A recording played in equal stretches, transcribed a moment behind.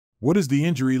What is the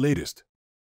injury latest?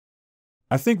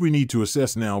 I think we need to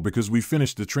assess now because we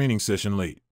finished the training session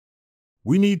late.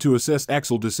 We need to assess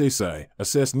Axel Disasi,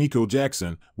 assess Nico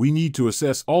Jackson, we need to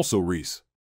assess also Reece.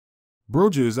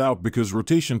 Broja is out because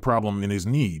rotation problem in his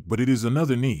knee, but it is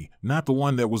another knee, not the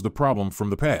one that was the problem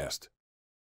from the past.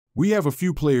 We have a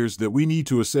few players that we need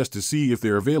to assess to see if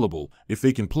they're available, if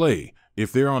they can play,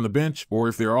 if they're on the bench, or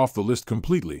if they're off the list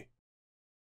completely.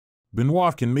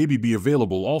 Benoit can maybe be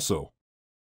available also.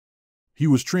 He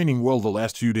was training well the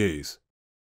last few days.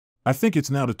 I think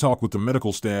it's now to talk with the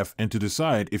medical staff and to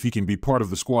decide if he can be part of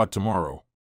the squad tomorrow.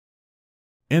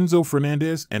 Enzo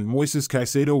Fernandez and Moises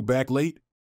Caicedo back late?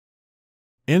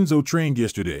 Enzo trained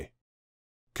yesterday.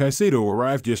 Caicedo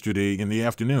arrived yesterday in the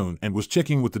afternoon and was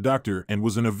checking with the doctor and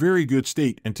was in a very good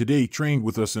state and today trained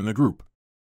with us in the group.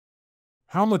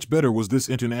 How much better was this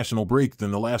international break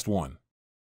than the last one?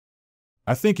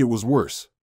 I think it was worse.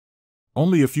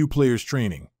 Only a few players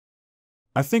training.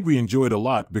 I think we enjoyed a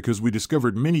lot because we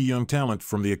discovered many young talent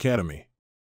from the academy.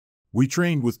 We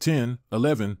trained with 10,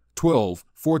 11, 12,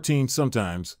 14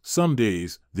 sometimes, some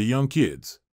days, the young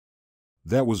kids.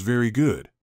 That was very good.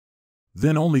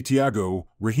 Then only Thiago,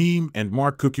 Raheem, and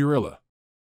Marc Cucurella.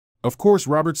 Of course,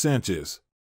 Robert Sanchez.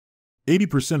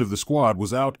 80% of the squad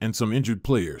was out and some injured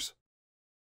players.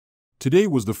 Today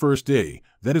was the first day,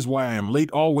 that is why I am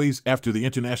late always after the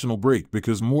international break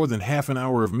because more than half an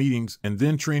hour of meetings and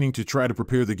then training to try to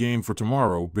prepare the game for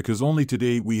tomorrow because only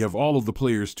today we have all of the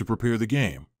players to prepare the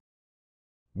game.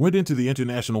 Went into the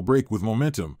international break with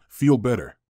momentum, feel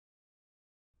better.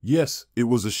 Yes, it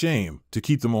was a shame to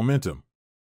keep the momentum.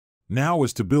 Now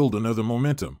is to build another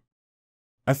momentum.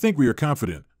 I think we are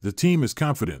confident, the team is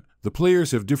confident, the players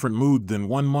have different mood than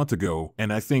 1 month ago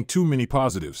and I think too many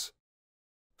positives.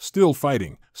 Still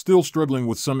fighting, still struggling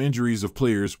with some injuries of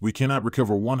players we cannot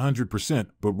recover 100%,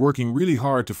 but working really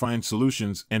hard to find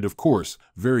solutions and of course,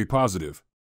 very positive.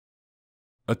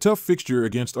 A tough fixture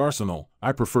against Arsenal,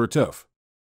 I prefer tough.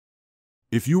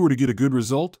 If you were to get a good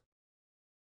result?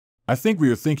 I think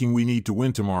we are thinking we need to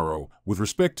win tomorrow. With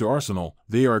respect to Arsenal,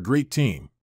 they are a great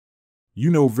team. You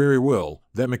know very well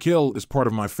that Mikel is part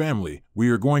of my family,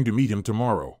 we are going to meet him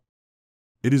tomorrow.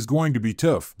 It is going to be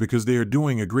tough because they are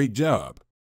doing a great job.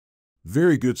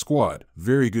 Very good squad,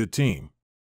 very good team.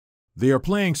 They are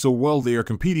playing so well they are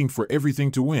competing for everything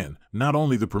to win, not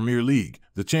only the Premier League,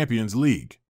 the Champions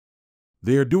League.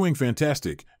 They are doing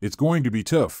fantastic, it's going to be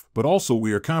tough, but also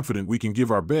we are confident we can give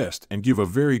our best and give a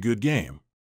very good game.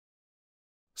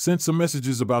 Sent some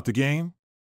messages about the game?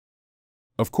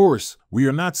 Of course, we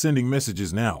are not sending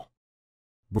messages now.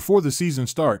 Before the season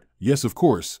start, yes of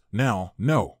course, now,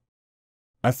 no.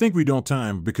 I think we don't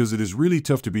time because it is really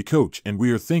tough to be coach and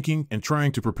we are thinking and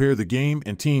trying to prepare the game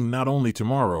and team not only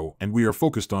tomorrow and we are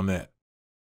focused on that.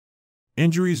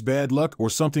 Injuries, bad luck,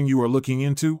 or something you are looking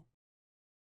into?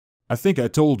 I think I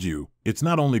told you, it's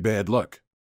not only bad luck.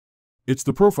 It's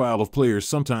the profile of players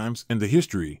sometimes and the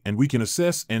history and we can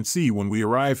assess and see when we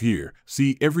arrive here,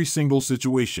 see every single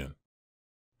situation.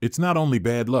 It's not only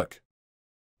bad luck.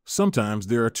 Sometimes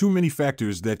there are too many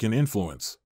factors that can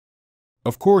influence.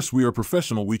 Of course, we are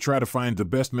professional. We try to find the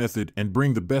best method and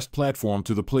bring the best platform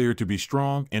to the player to be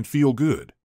strong and feel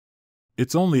good.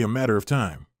 It's only a matter of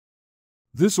time.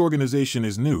 This organization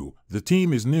is new, the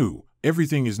team is new,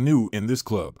 everything is new in this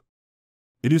club.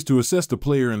 It is to assess the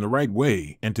player in the right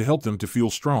way and to help them to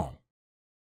feel strong.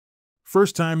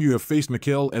 First time you have faced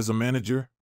Mikel as a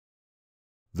manager?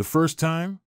 The first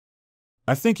time?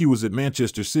 I think he was at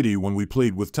Manchester City when we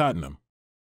played with Tottenham.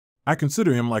 I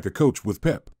consider him like a coach with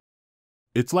Pep.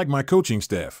 It's like my coaching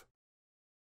staff.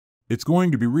 It's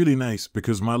going to be really nice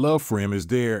because my love for him is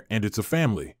there and it's a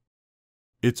family.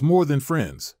 It's more than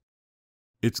friends.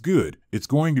 It's good, it's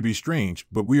going to be strange,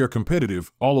 but we are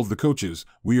competitive, all of the coaches,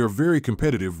 we are very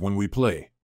competitive when we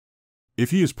play.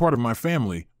 If he is part of my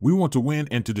family, we want to win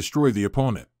and to destroy the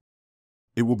opponent.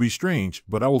 It will be strange,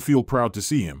 but I will feel proud to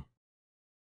see him.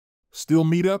 Still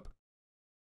meet up?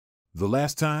 The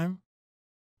last time?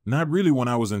 Not really when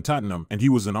I was in Tottenham and he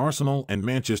was in Arsenal and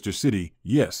Manchester City,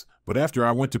 yes, but after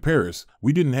I went to Paris,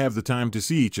 we didn't have the time to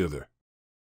see each other.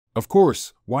 Of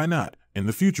course, why not? In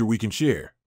the future we can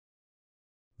share.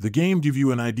 The game give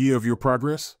you an idea of your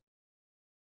progress?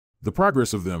 The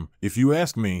progress of them, if you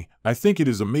ask me, I think it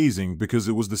is amazing because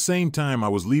it was the same time I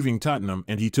was leaving Tottenham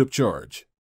and he took charge.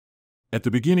 At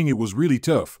the beginning it was really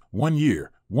tough, 1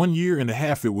 year and a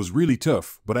half it was really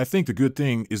tough, but I think the good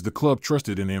thing is the club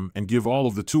trusted in him and give all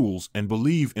of the tools and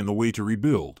believe in the way to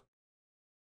rebuild.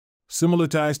 Similar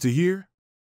ties to here?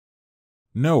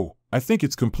 No, I think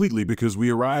it's completely because we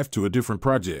arrived to a different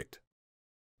project.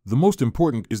 The most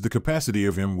important is the capacity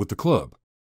of him with the club.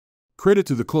 Credit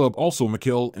to the club also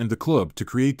Mikel and the club to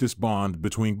create this bond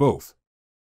between both.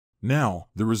 Now,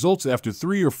 the results after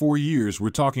 3 or 4 years we're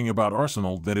talking about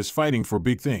Arsenal that is fighting for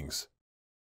big things.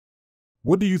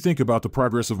 What do you think about the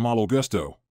progress of Malo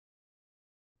Gusto?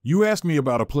 You asked me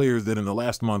about a player that in the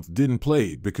last month didn't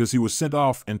play because he was sent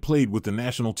off and played with the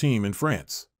national team in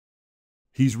France.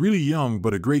 He's really young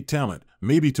but a great talent,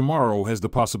 maybe tomorrow has the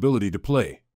possibility to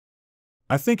play.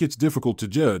 I think it's difficult to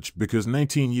judge because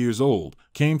 19 years old,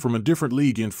 came from a different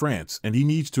league in France and he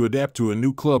needs to adapt to a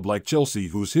new club like Chelsea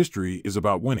whose history is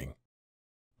about winning.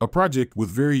 A project with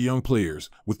very young players,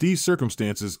 with these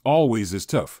circumstances, always is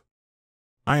tough.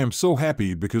 I am so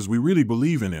happy because we really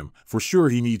believe in him. For sure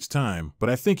he needs time, but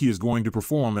I think he is going to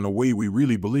perform in a way we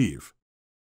really believe.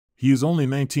 He is only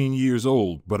 19 years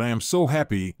old, but I am so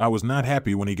happy. I was not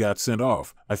happy when he got sent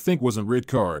off. I think wasn't red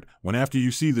card, when after you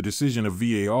see the decision of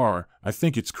VAR, I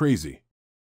think it's crazy.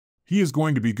 He is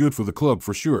going to be good for the club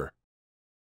for sure.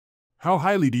 How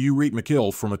highly do you rate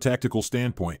Mikel from a tactical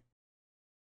standpoint?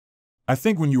 I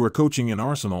think when you are coaching in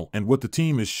Arsenal and what the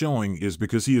team is showing is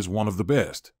because he is one of the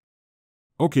best.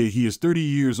 Okay, he is 30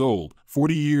 years old,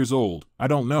 40 years old, I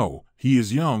don't know, he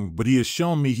is young, but he has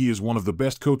shown me he is one of the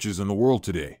best coaches in the world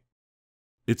today.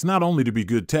 It's not only to be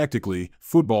good tactically,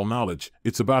 football knowledge,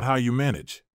 it's about how you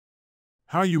manage.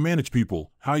 How you manage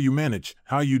people, how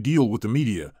you deal with the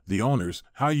media, the owners,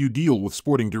 how you deal with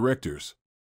sporting directors.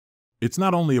 It's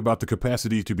not only about the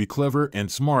capacity to be clever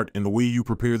and smart in the way you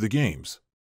prepare the games.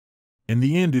 In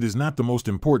the end, it is not the most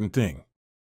important thing.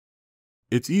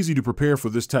 It's easy to prepare for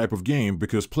this type of game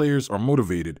because players are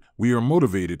motivated, we are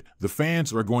motivated, the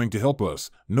fans are going to help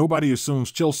us. Nobody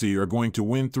assumes Chelsea are going to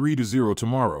win 3-0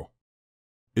 tomorrow.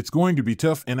 It's going to be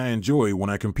tough and I enjoy when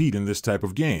I compete in this type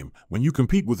of game. When you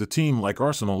compete with a team like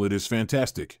Arsenal, it is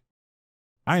fantastic.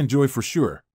 I enjoy for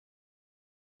sure.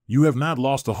 You have not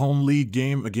lost a home league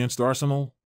game against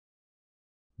Arsenal?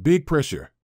 Big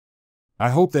pressure. I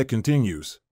hope that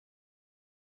continues.